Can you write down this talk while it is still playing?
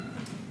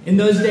In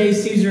those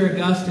days, Caesar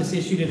Augustus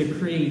issued a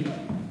decree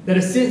that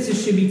a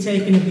census should be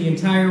taken of the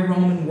entire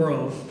Roman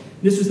world.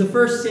 This was the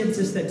first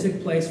census that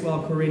took place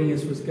while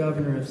Quirinius was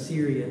governor of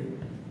Syria.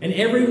 And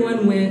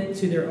everyone went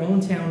to their own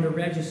town to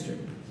register.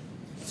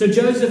 So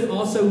Joseph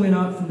also went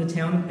up from the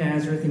town of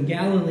Nazareth in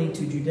Galilee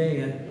to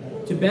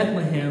Judea, to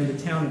Bethlehem,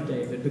 the town of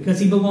David, because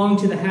he belonged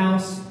to the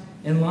house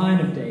and line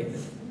of David.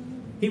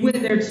 He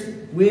went there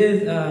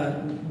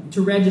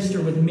to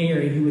register with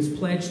Mary, who was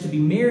pledged to be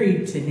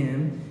married to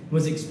him, and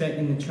was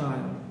expecting a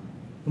child.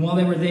 And while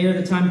they were there,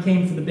 the time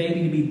came for the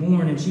baby to be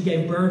born, and she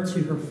gave birth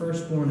to her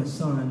firstborn, a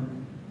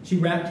son. She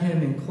wrapped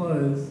him in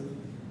clothes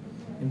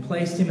and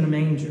placed him in a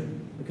manger,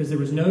 because there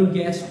was no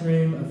guest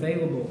room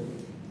available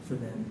for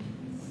them.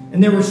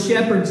 And there were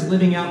shepherds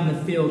living out in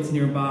the fields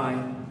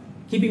nearby,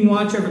 keeping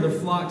watch over their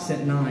flocks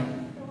at night.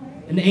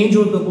 And the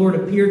angel of the Lord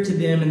appeared to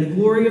them, and the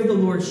glory of the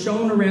Lord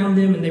shone around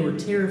them, and they were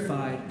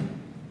terrified.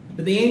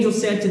 But the angel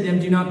said to them,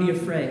 "Do not be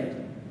afraid.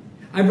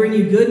 I bring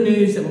you good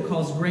news that will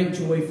cause great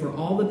joy for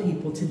all the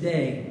people.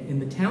 Today, in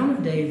the town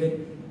of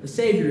David, a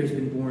Savior has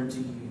been born to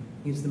you.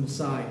 He is the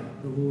Messiah,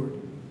 the Lord.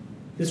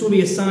 This will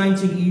be a sign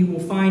to you. You will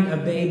find a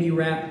baby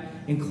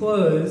wrapped in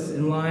clothes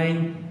and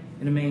lying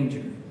in a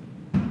manger."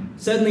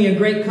 Suddenly a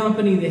great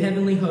company of the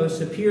heavenly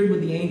hosts appeared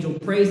with the angel,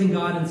 praising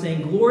God and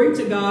saying, "Glory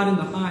to God in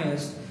the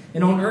highest,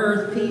 and on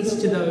earth peace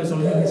to those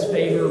on whom his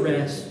favor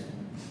rests."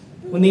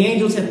 When the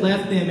angels had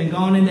left them and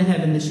gone into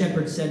heaven, the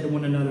shepherds said to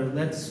one another,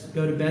 "Let's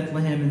go to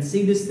Bethlehem and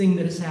see this thing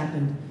that has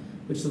happened,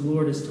 which the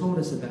Lord has told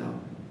us about."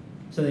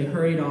 So they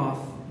hurried off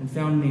and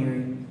found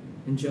Mary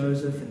and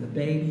Joseph and the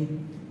baby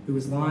who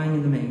was lying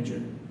in the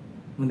manger.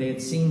 When they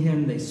had seen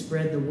him, they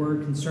spread the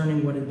word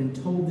concerning what had been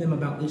told them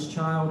about this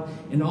child,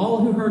 and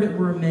all who heard it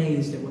were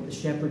amazed at what the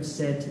shepherds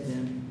said to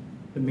them.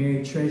 But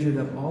Mary treasured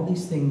up all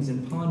these things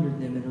and pondered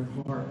them in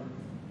her heart.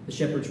 The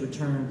shepherds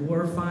returned,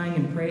 glorifying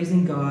and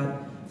praising God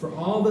for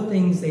all the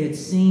things they had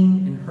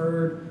seen and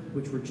heard,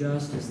 which were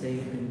just as they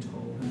had been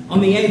told. On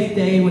the 8th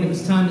day, when it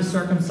was time to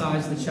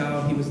circumcise the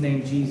child, he was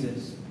named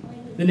Jesus,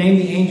 the name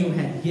the angel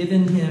had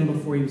given him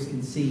before he was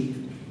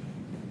conceived.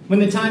 When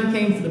the time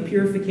came for the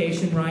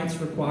purification rites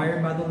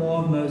required by the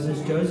law of Moses,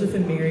 Joseph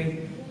and Mary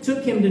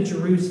took him to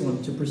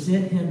Jerusalem to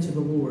present him to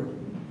the Lord.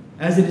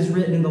 As it is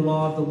written in the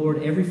law of the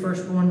Lord, every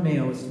firstborn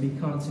male is to be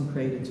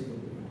consecrated to the Lord,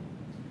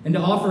 and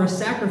to offer a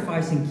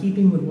sacrifice in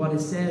keeping with what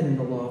is said in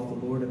the law of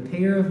the Lord, a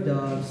pair of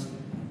doves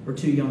or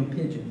 2 young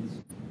pigeons.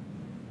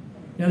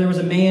 Now there was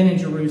a man in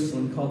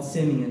Jerusalem called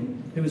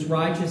Simeon, who was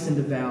righteous and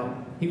devout.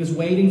 He was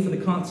waiting for the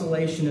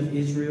consolation of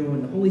Israel,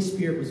 and the Holy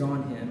Spirit was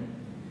on him.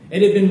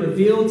 It had been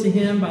revealed to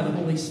him by the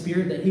Holy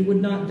Spirit that he would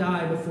not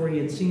die before he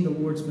had seen the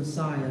Lord's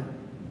Messiah.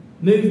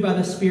 Moved by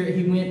the Spirit,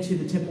 he went to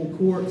the temple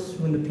courts.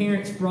 When the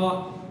parents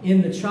brought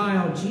in the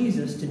child,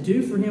 Jesus, to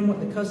do for him what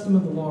the custom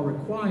of the law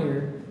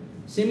required,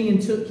 Simeon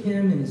took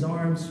him in his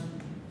arms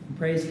and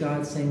praised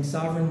God, saying,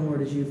 "Sovereign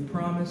Lord, as you have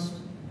promised,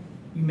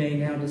 you may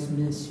now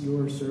dismiss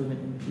your servant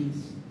in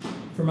peace.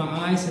 For my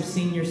eyes have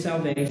seen your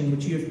salvation,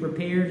 which you have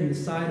prepared in the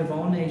sight of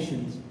all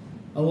nations,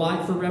 a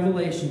light for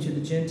revelation to the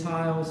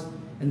Gentiles,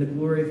 and the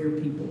glory of your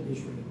people,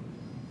 Israel."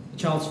 The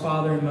child's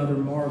father and mother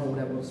marveled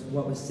at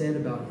what was said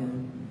about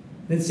him.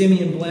 Then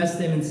Simeon blessed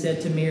them and said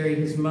to Mary,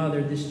 his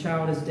mother, "This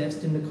child is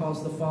destined to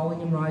cause the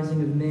falling and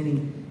rising of many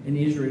in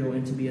Israel,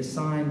 and to be a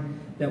sign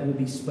that will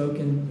be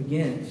spoken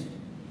against,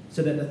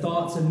 so that the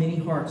thoughts of many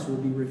hearts will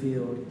be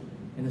revealed,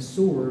 and a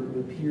sword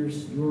will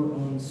pierce your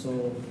own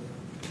soul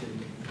too."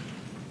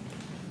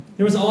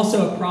 There was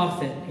also a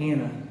prophet,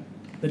 Anna,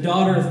 the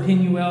daughter of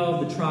Penuel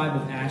of the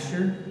tribe of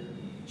Asher.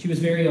 She was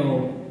very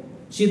old.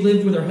 She had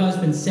lived with her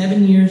husband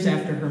 7 years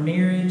after her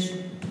marriage,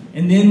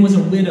 and then was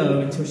a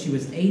widow until she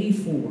was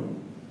 84.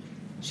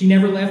 She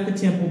never left the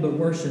temple, but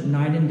worshipped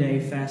night and day,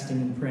 fasting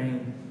and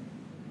praying.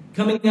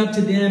 Coming up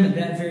to them at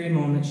that very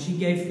moment, she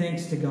gave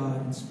thanks to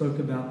God and spoke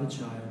about the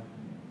child.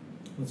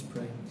 Let's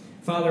pray.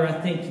 Father, I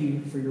thank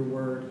you for your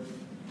word.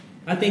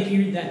 I thank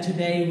you that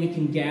today we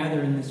can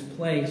gather in this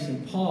place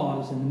and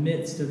pause in the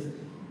midst of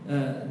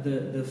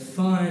the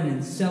fun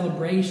and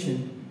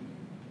celebration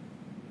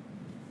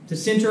to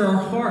center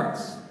our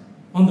hearts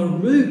on the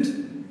root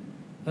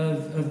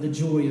of the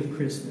joy of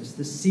Christmas,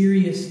 the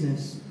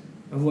seriousness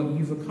of what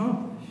you've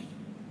accomplished.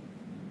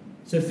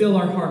 So fill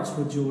our hearts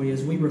with joy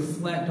as we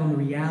reflect on the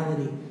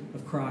reality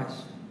of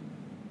Christ,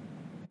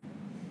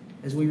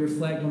 as we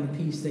reflect on the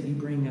peace that you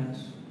bring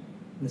us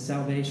and the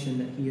salvation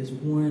that he has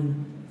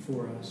won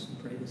for us.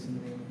 We pray this in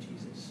the name of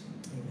Jesus.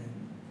 Amen.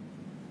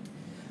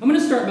 I'm going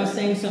to start by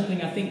saying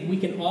something I think we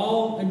can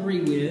all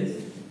agree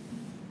with.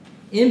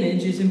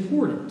 Image is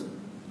important.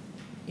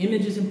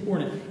 Image is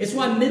important. It's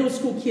why middle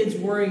school kids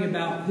worry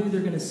about who they're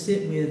going to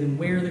sit with and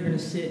where they're going to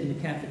sit in the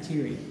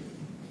cafeteria.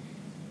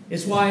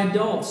 It's why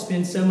adults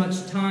spend so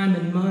much time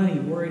and money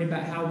worried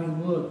about how we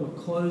look, what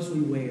clothes we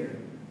wear,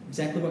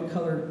 exactly what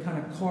kind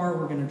of car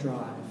we're going to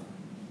drive.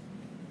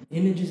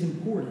 Image is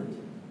important.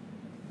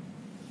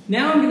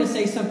 Now I'm going to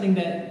say something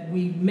that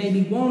we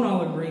maybe won't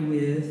all agree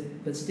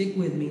with, but stick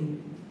with me.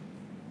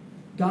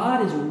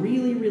 God is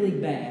really, really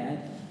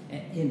bad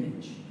at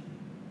image.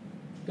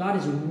 God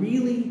is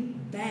really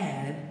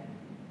bad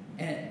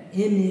at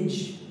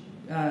image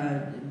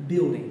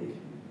building,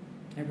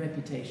 at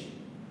reputation.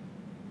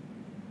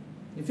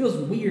 It feels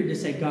weird to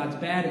say God's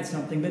bad at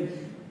something, but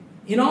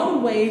in all the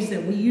ways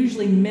that we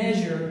usually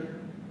measure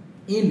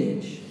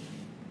image,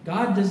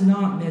 God does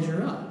not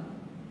measure up.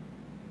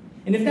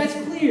 And if that's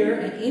clear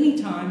at any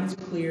time, it's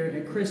clear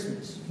at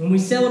Christmas, when we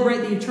celebrate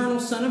the eternal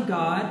Son of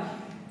God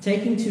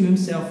taking to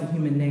himself a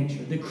human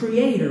nature, the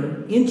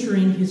Creator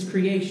entering his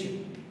creation.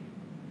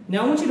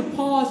 Now I want you to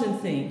pause and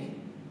think.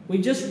 We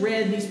just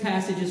read these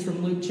passages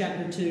from Luke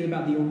chapter 2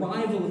 about the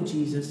arrival of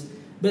Jesus,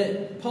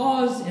 but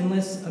pause and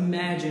let's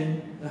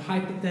imagine a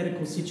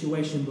hypothetical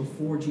situation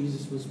before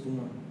Jesus was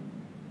born.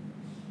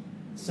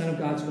 The Son of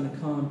God's going to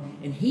come,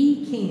 and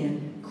he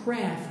can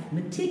craft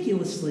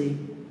meticulously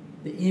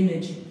the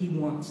image he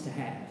wants to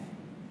have.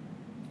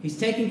 He's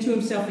taking to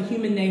himself a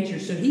human nature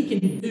so he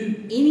can do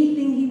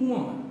anything he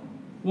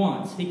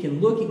wants. He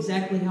can look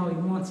exactly how he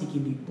wants. He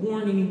can be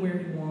born anywhere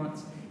he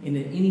wants,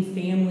 into any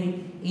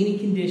family, any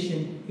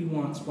condition he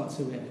wants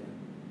whatsoever.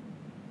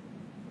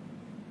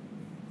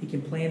 He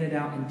can plan it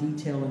out in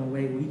detail in a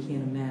way we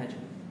can't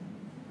imagine.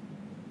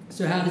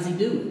 So how does he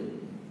do it?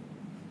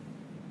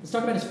 Let's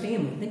talk about his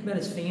family. Think about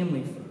his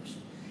family first.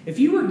 If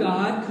you were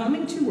God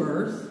coming to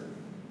earth,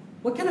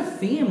 what kind of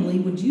family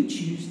would you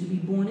choose to be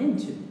born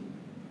into?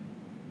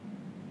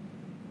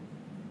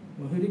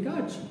 Well, who did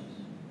God choose?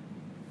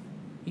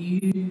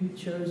 He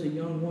chose a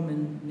young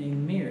woman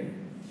named Mary.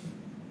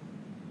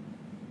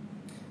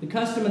 The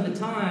custom of the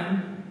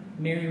time,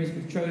 Mary was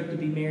betrothed to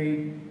be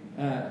married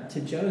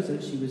to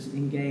Joseph. She was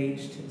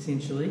engaged,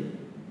 essentially.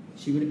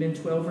 She would have been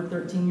 12 or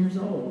 13 years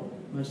old,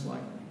 most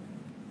likely.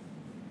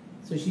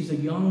 So she's a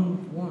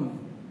young woman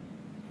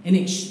and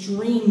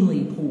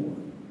extremely poor.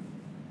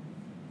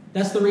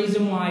 That's the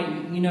reason why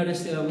you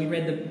notice we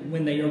read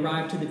when they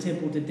arrived to the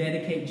temple to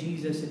dedicate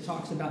Jesus, it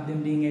talks about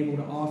them being able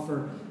to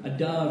offer a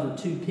dove or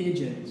 2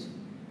 pigeons.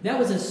 That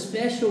was a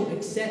special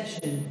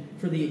exception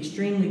for the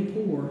extremely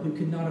poor who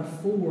could not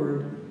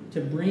afford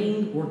to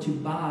bring or to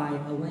buy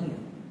a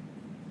lamb.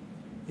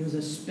 It was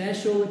a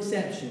special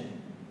exception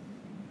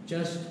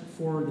just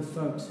for the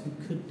folks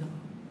who could not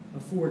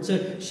afford.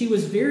 So she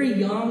was very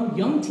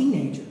young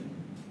teenager,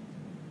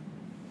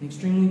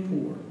 extremely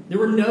poor. There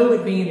were no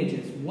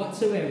advantages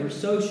whatsoever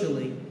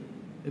socially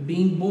of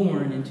being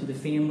born into the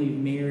family of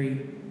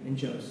Mary and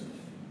Joseph.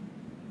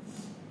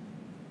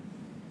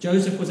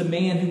 Joseph was a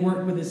man who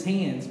worked with his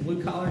hands,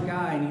 blue-collar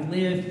guy, and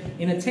he lived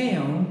in a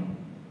town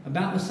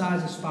about the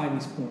size of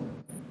Spivey's Corner.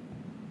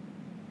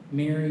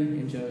 Mary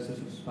and Joseph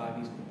of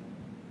Spivey's Corner.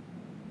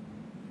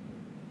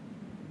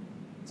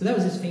 So that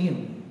was his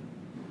family.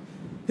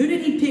 Who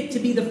did he pick to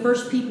be the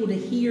first people to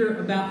hear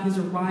about his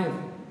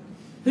arrival?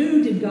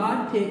 Who did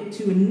God pick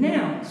to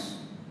announce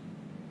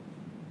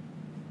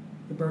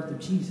the birth of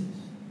Jesus?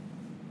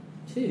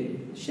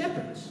 2,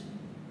 shepherds.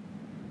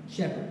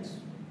 Shepherds.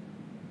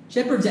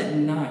 Shepherds at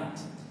night.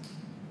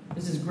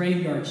 This is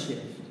graveyard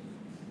shift.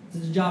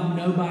 This is a job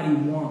nobody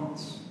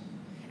wants.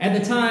 At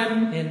the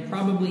time, and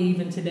probably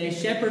even today,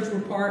 shepherds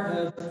were part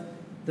of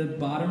the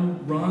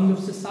bottom rung of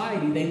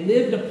society. They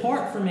lived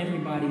apart from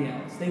everybody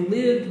else. They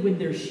lived with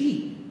their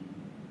sheep.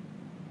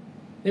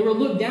 They were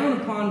looked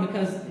down upon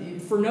because,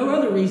 for no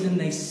other reason,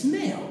 they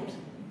smelled.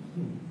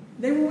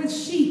 They were with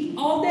sheep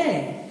all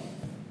day.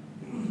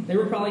 They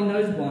were probably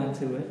nose blind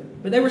to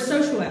it, but they were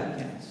social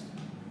outcasts.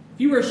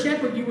 If you were a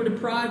shepherd, you were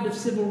deprived of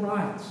civil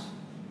rights.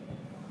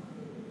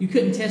 You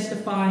couldn't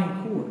testify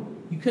in court.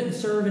 You couldn't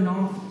serve in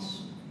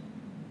office.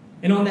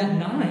 And on that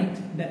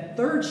night, that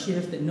third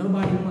shift that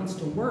nobody wants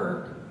to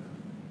work,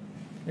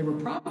 they were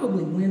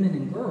probably women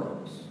and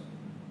girls,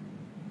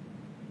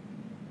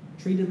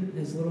 treated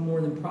as little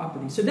more than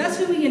property. So that's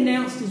who he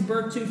announced his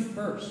birth to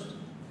first.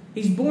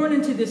 He's born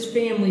into this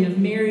family of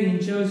Mary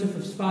and Joseph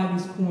of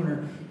Spivey's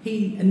Corner.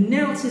 He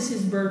announces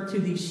his birth to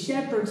these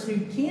shepherds who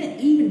can't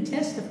even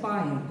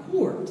testify in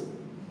court.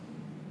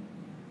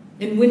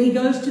 And when he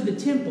goes to the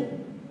temple,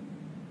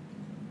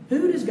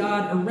 who does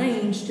God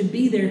arrange to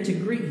be there to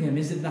greet him?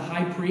 Is it the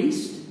high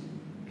priest?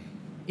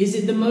 Is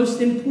it the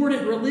most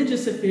important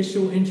religious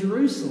official in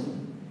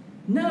Jerusalem?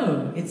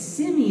 No, it's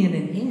Simeon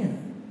and Anna,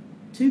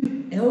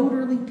 2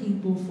 elderly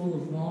people full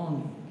of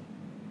longing.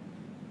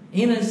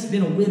 Anna's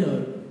been a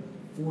widow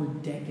for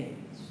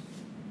decades,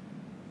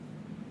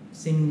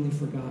 seemingly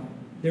forgotten.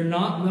 They're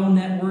not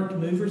well-networked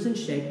movers and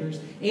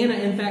shakers. Anna,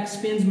 in fact,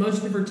 spends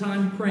most of her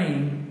time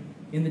praying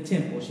in the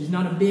temple. She's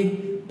not a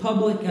big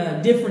public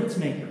difference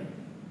maker.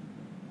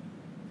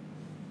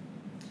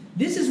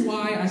 This is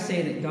why I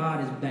say that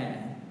God is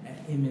bad at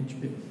image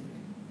building.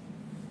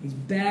 He's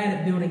bad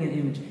at building an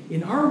image.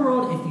 In our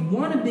world, if you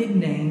want a big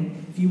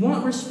name, if you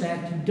want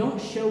respect, you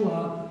don't show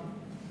up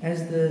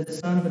as the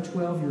son of a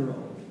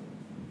 12-year-old.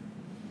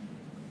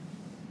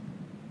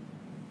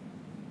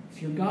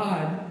 If you're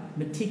God,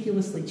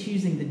 meticulously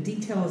choosing the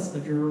details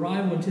of your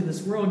arrival into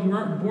this world, you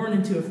aren't born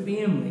into a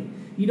family.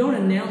 You don't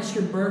announce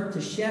your birth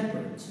to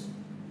shepherds.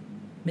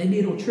 Maybe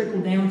it'll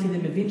trickle down to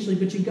them eventually,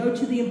 but you go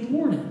to the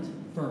important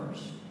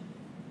first.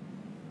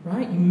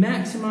 right? You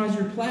maximize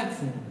your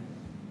platform.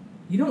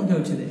 You don't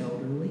go to the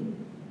elderly.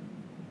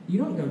 You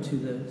don't go to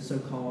the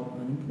so-called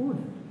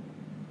unimportant.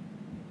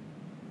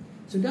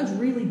 So God's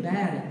really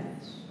bad at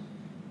this,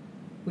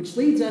 which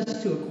leads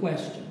us to a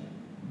question.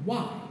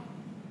 Why?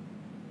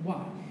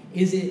 Why?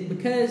 Is it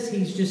because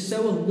he's just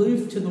so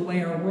aloof to the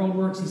way our world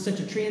works? He's such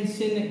a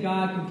transcendent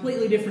God,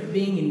 completely different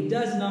being, and he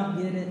does not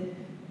get it?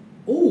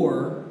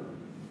 Or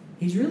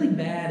he's really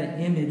bad at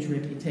image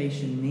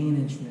reputation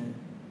management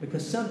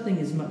because something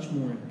is much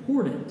more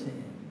important to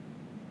him.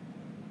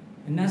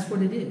 And that's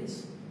what it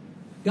is.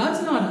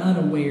 God's not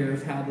unaware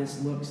of how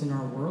this looks in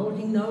our world.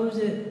 He knows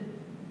it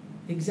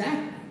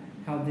exactly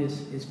how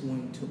this is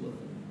going to look.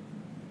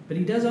 But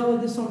he does all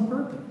of this on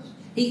purpose.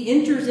 He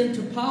enters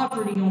into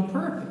poverty on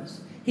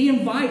purpose. He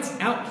invites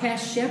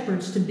outcast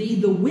shepherds to be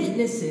the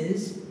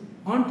witnesses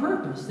on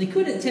purpose. They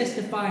couldn't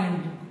testify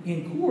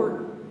in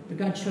court, but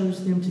God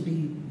chose them to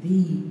be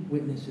the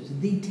witnesses,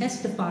 the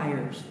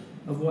testifiers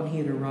of what he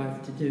had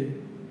arrived to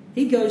do.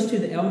 He goes to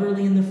the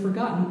elderly and the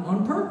forgotten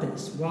on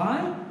purpose.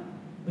 Why?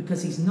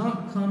 Because he's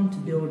not come to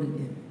build an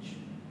image.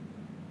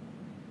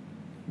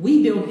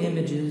 We build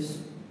images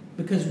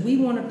because we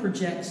want to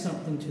project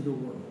something to the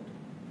world.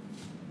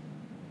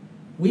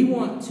 We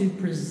want to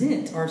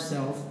present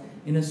ourselves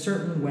in a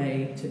certain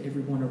way to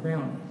everyone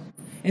around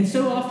us. And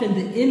so often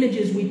the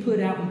images we put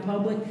out in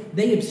public,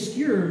 they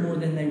obscure more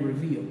than they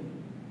reveal.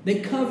 They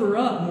cover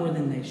up more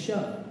than they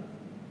show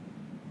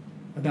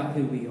about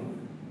who we are.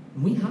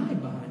 And we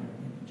hide behind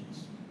our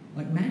images,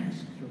 like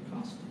masks or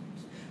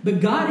costumes. But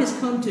God has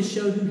come to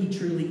show who he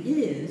truly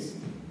is,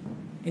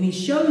 and he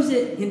shows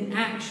it in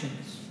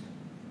actions.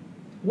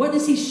 What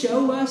does he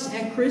show us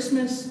at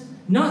Christmas?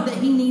 Not that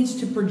he needs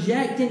to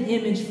project an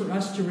image for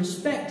us to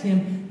respect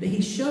him, but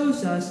he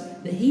shows us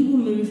that he will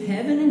move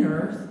heaven and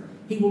earth.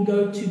 He will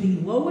go to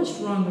the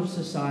lowest rung of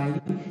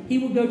society. He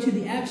will go to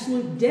the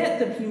absolute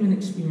depth of human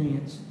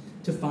experience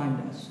to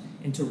find us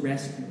and to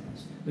rescue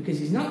us. Because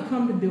he's not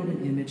come to build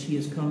an image, he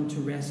has come to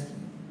rescue.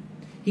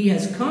 He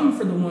has come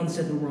for the ones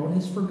that the world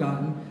has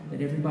forgotten,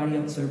 that everybody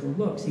else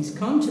overlooks. He's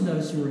come to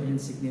those who are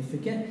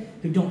insignificant,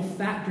 who don't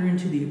factor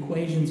into the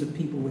equations of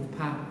people with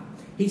power.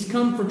 He's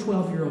come for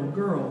 12-year-old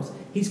girls.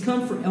 He's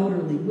come for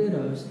elderly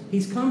widows.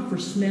 He's come for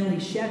smelly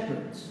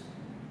shepherds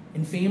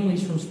and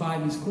families from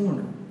Spivey's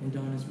Corner in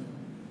Donisville,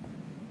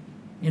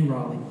 in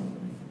Raleigh.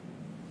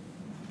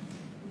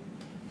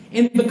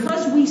 And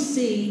because we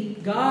see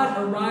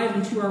God arrive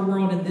into our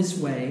world in this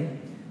way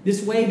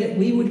that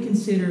we would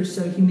consider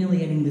so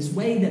humiliating, this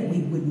way that we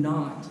would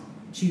not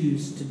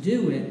choose to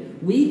do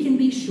it, we can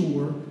be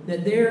sure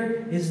that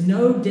there is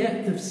no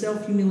depth of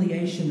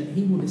self-humiliation that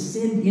he will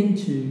descend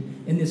into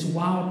in this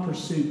wild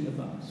pursuit of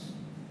us.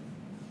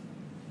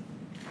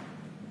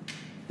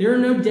 There are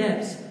no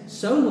depths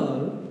so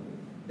low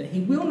that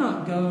he will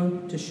not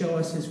go to show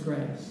us his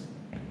grace.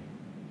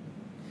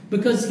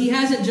 Because he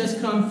hasn't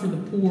just come for the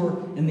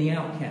poor and the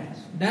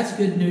outcast. That's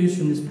good news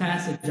from this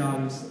passage,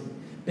 obviously.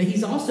 But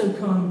he's also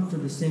come for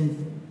the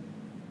sinful,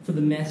 for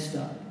the messed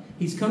up.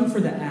 He's come for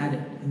the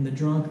addict and the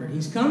drunkard.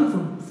 He's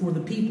come for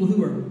the people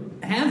who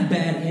have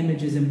bad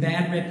images and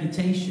bad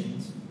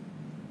reputations.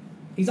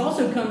 He's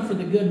also come for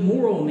the good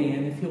moral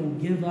man if he'll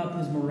give up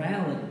his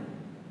morality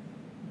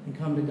and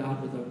come to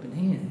God with open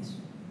hands.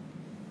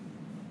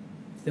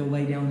 If they'll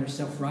lay down their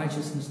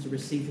self-righteousness to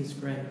receive his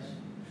grace.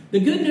 The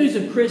good news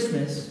of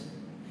Christmas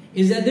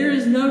is that there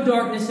is no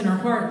darkness in our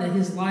heart that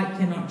his light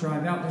cannot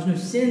drive out. There's no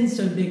sin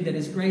so big that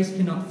his grace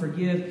cannot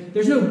forgive.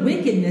 There's no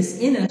wickedness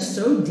in us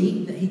so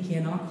deep that he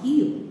cannot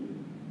heal.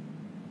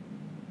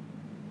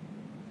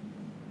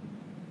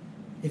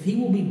 If he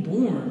will be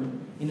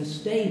born in a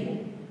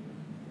stable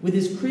with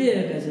his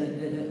crib as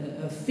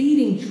a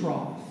feeding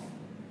trough,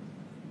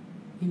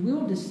 he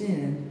will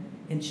descend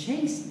and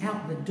chase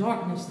out the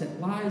darkness that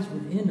lies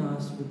within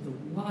us with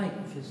the light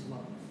of his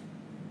love.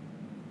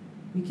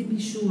 We can be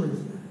sure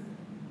of that.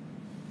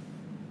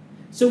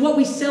 So what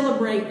we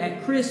celebrate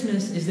at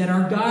Christmas is that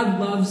our God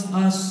loves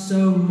us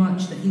so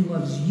much, that he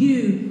loves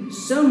you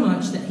so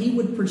much that he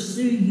would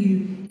pursue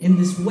you in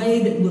this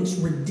way that looks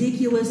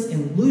ridiculous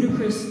and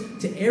ludicrous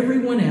to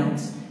everyone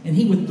else, and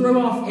he would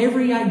throw off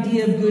every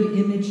idea of good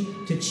image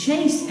to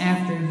chase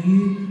after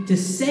you, to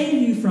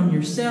save you from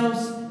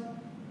yourselves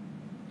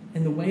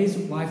and the ways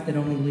of life that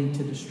only lead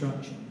to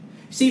destruction.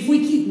 See, if we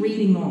keep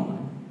reading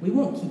on, we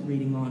won't keep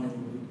reading on in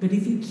Luke, but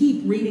if you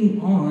keep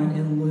reading on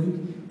in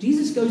Luke,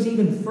 Jesus goes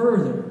even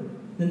further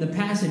than the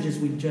passages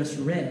we've just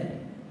read.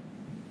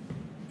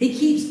 He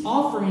keeps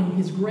offering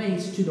his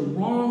grace to the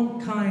wrong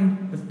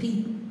kind of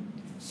people.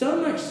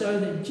 So much so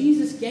that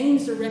Jesus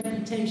gains a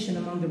reputation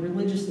among the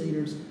religious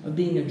leaders of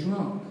being a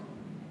drunk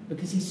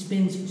because he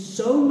spends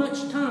so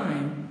much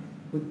time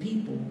with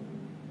people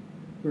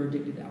who are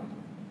addicted to alcohol.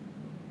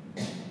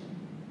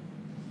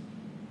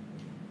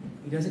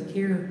 He doesn't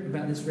care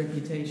about this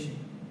reputation.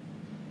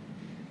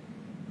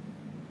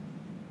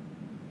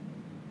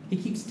 He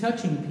keeps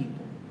touching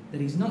people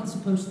that he's not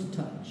supposed to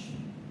touch.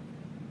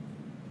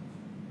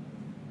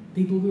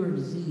 People who are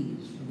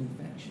diseased and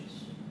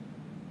infectious.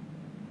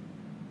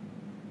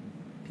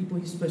 people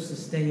he's supposed to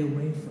stay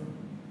away from.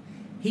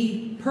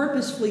 He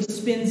purposefully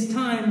spends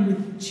time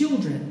with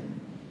children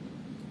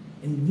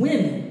and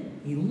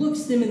women. He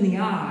looks them in the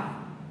eye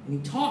and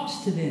he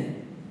talks to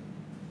them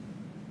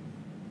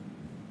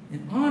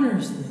and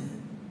honors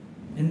them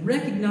and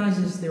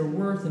recognizes their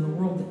worth in a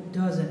world that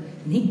doesn't.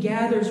 And he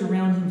gathers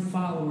around him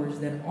followers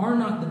that are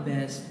not the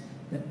best,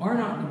 that are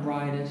not the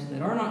brightest,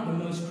 that are not the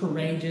most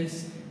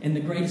courageous and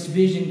the greatest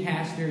vision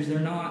casters. They're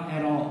not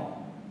at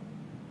all.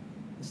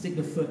 They stick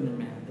their foot in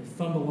their mouth. They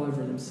fumble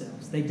over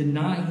themselves. They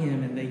deny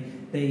him, and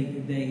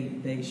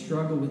they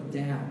struggle with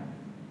doubt.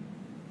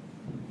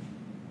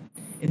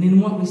 And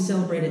then what we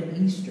celebrate at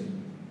Easter,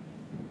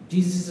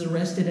 Jesus is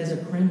arrested as a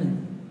criminal.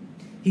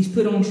 He's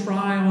put on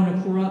trial in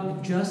a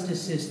corrupt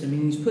justice system,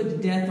 and he's put to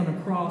death on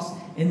a cross.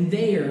 And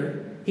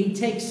there, he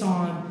takes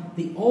on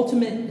the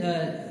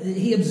ultimate,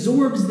 he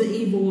absorbs the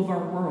evil of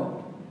our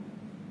world,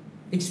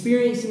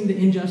 experiencing the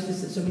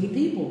injustice that so many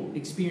people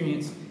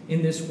experience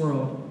in this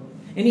world.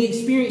 And he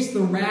experienced the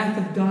wrath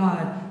of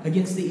God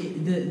against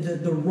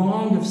the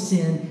wrong of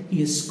sin.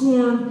 He is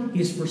scorned,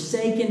 he is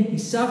forsaken, he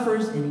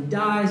suffers, and he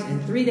dies.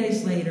 And 3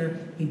 days later,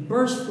 he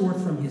bursts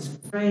forth from his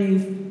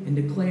grave and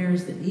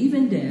declares that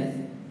even death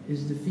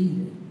is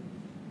defeated.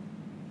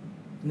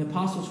 In the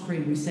Apostles'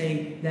 Creed, we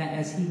say that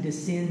as he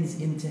descends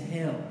into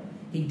hell,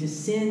 he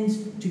descends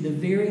to the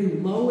very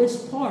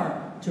lowest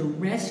part to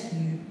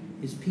rescue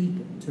his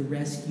people, to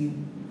rescue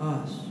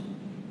us.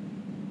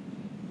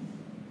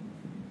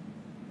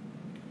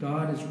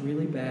 God is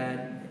really bad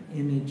at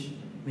image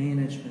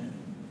management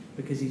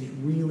because he's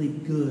really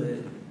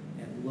good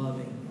at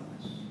loving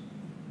us.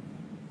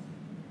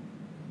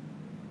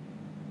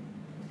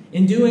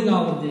 In doing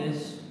all of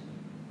this,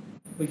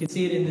 we can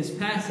see it in this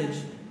passage,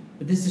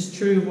 but this is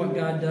true of what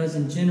God does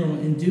in general.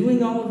 In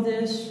doing all of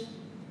this,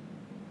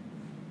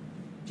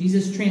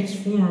 Jesus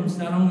transforms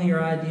not only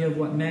our idea of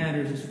what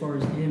matters as far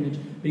as image,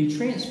 but he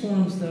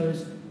transforms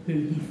those who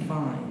he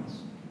finds.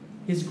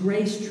 His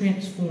grace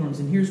transforms,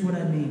 and here's what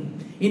I mean.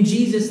 In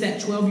Jesus,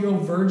 that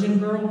 12-year-old virgin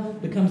girl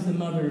becomes the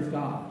mother of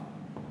God.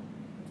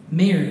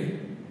 Mary,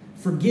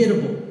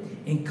 forgettable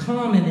and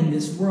common in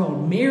this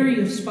world,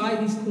 Mary of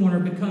Spivey's Corner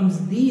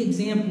becomes the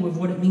example of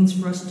what it means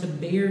for us to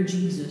bear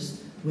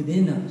Jesus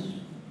within us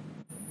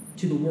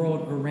to the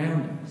world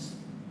around us.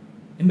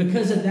 And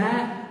because of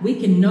that, we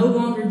can no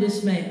longer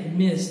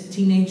dismiss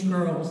teenage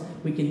girls.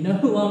 We can no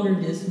longer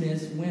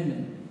dismiss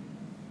women.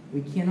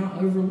 We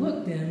cannot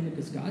overlook them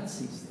because God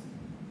sees them.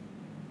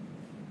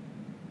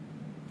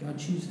 God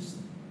chooses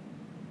them.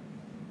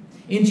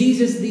 In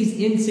Jesus, these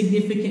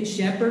insignificant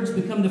shepherds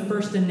become the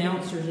first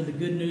announcers of the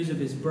good news of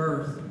his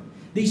birth.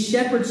 These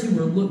shepherds who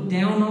were looked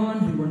down on,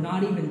 who were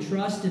not even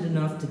trusted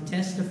enough to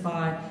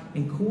testify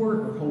in court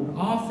or hold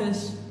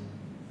office,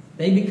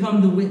 they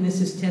become the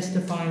witnesses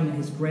testifying that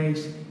his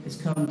grace has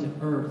come to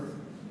earth.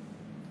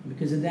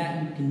 Because of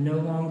that, you can no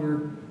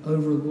longer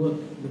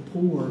overlook the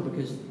poor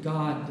because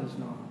God does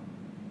not.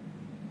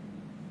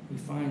 He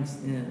finds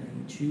them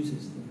and he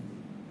chooses them.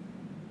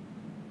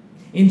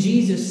 In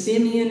Jesus,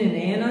 Simeon and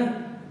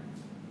Anna,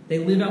 they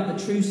live out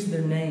the truths of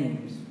their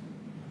names.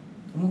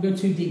 I won't go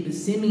too deep, but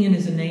Simeon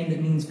is a name that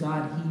means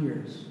God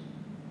hears.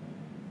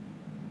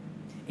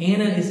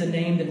 Anna is a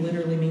name that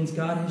literally means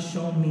God has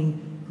shown me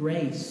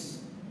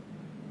grace.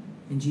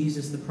 In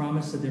Jesus, the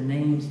promise of their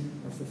names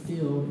are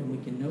fulfilled, and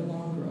we can no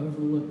longer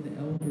overlook the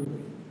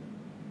elderly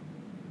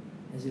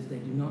as if they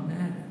do not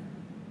matter,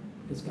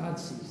 because God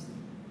sees them.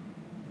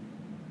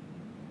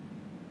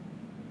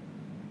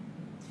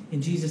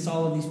 In Jesus,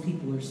 all of these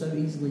people are so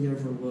easily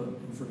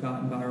overlooked and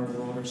forgotten by our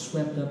world, are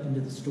swept up into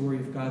the story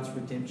of God's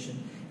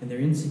redemption, and their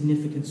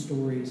insignificant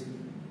stories,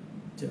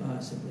 to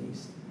us at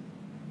least,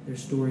 their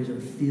stories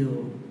are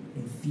filled,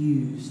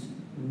 infused,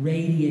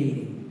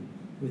 radiating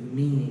with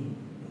meaning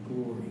and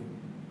glory.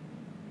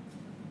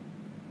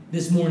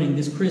 This morning,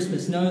 this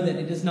Christmas, know that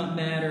it does not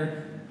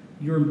matter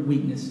your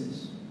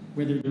weaknesses,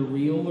 whether they're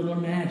real or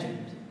imagined.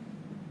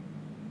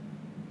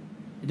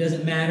 It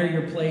doesn't matter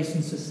your place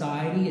in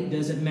society. It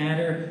doesn't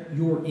matter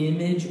your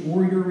image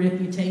or your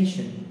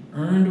reputation,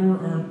 earned or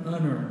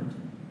unearned.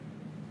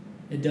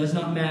 It does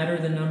not matter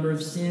the number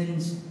of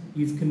sins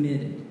you've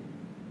committed.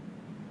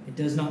 It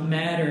does not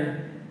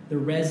matter the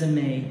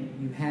resume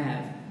you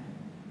have,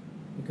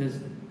 because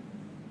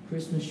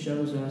Christmas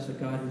shows us a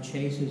God who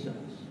chases us,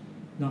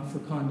 not for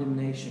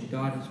condemnation.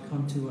 God has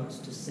come to us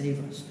to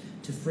save us,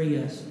 to free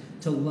us,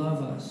 to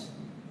love us,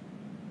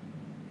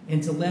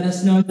 and to let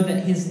us know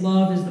that his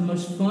love is the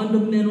most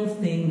fundamental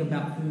thing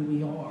about who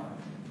we are.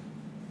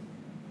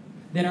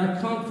 That our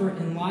comfort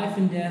in life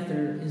and death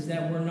is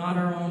that we're not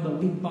our own, but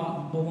we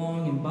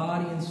belong in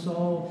body and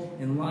soul,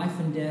 in life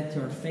and death,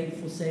 to our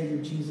faithful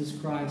Savior, Jesus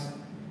Christ,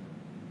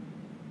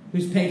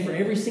 who's paid for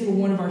every single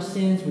one of our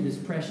sins with his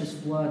precious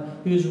blood,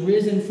 who has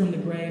risen from the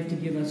grave to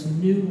give us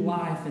new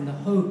life and the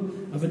hope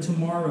of a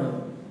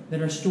tomorrow,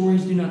 that our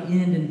stories do not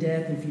end in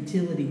death and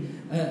futility.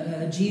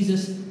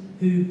 Jesus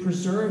who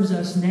preserves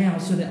us now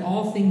so that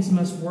all things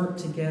must work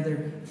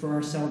together for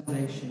our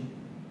salvation.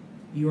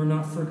 You are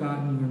not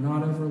forgotten. You are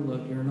not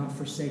overlooked. You are not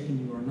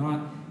forsaken. You are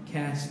not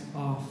cast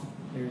off.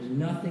 There is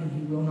nothing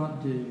He will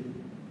not do,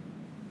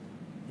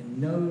 and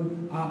no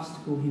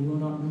obstacle He will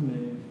not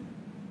remove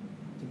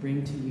to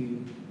bring to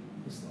you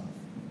His love.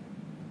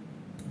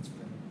 Let's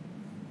pray.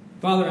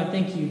 Father, I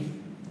thank you.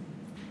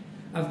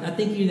 I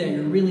thank you that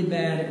you're really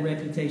bad at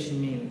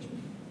reputation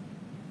management,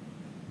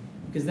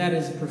 because that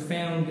is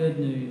profound good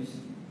news.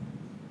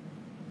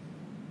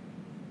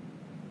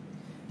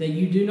 That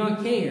you do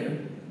not care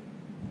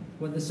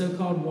what the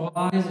so-called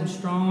wise and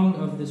strong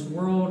of this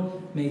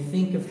world may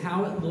think of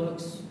how it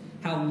looks,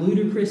 how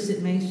ludicrous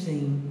it may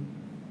seem,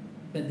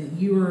 but that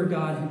you are a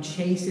God who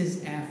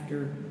chases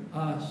after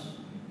us.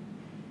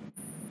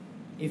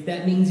 If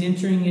that means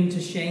entering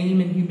into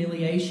shame and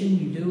humiliation,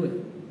 you do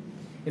it.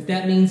 If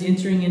that means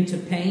entering into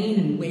pain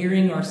and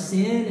wearing our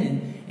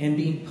sin and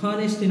being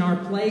punished in our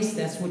place,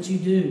 that's what you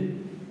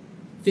do.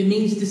 If it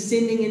means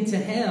descending into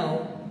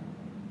hell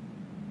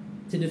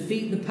to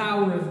defeat the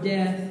power of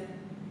death,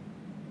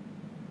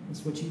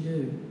 that's what you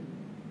do.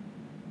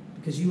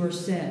 Because you are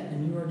set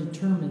and you are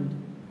determined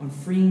on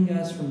freeing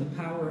us from the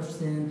power of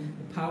sin,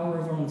 the power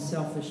of our own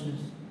selfishness.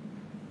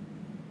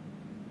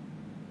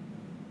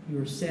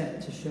 You are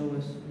set to show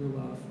us your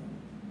love.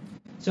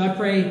 So I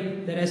pray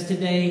that as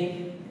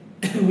today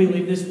we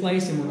leave this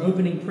place and we're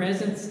opening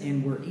presents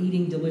and we're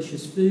eating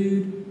delicious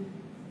food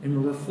and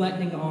we're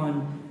reflecting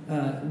on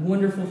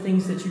wonderful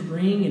things that you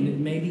bring,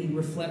 and maybe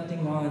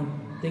reflecting on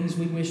things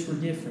we wish were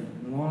different,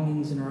 and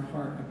longings in our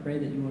heart, I pray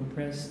that you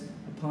impress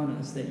upon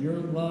us that your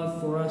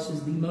love for us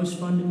is the most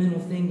fundamental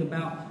thing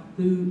about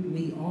who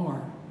we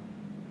are.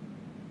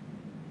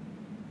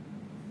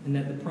 And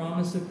that the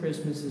promise of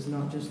Christmas is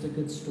not just a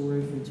good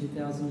story from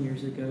 2,000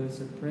 years ago,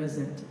 it's a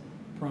present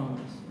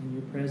promise, and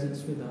your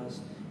presence with us,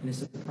 and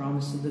it's a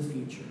promise of the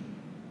future.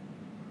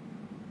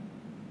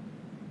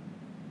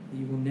 That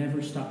you will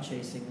never stop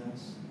chasing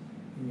us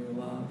in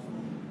your love,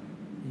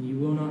 and you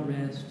will not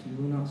rest, you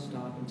will not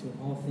stop until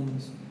all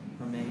things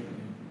are made new.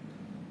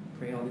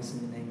 Pray all this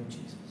in the name of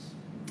Jesus.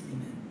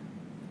 Amen.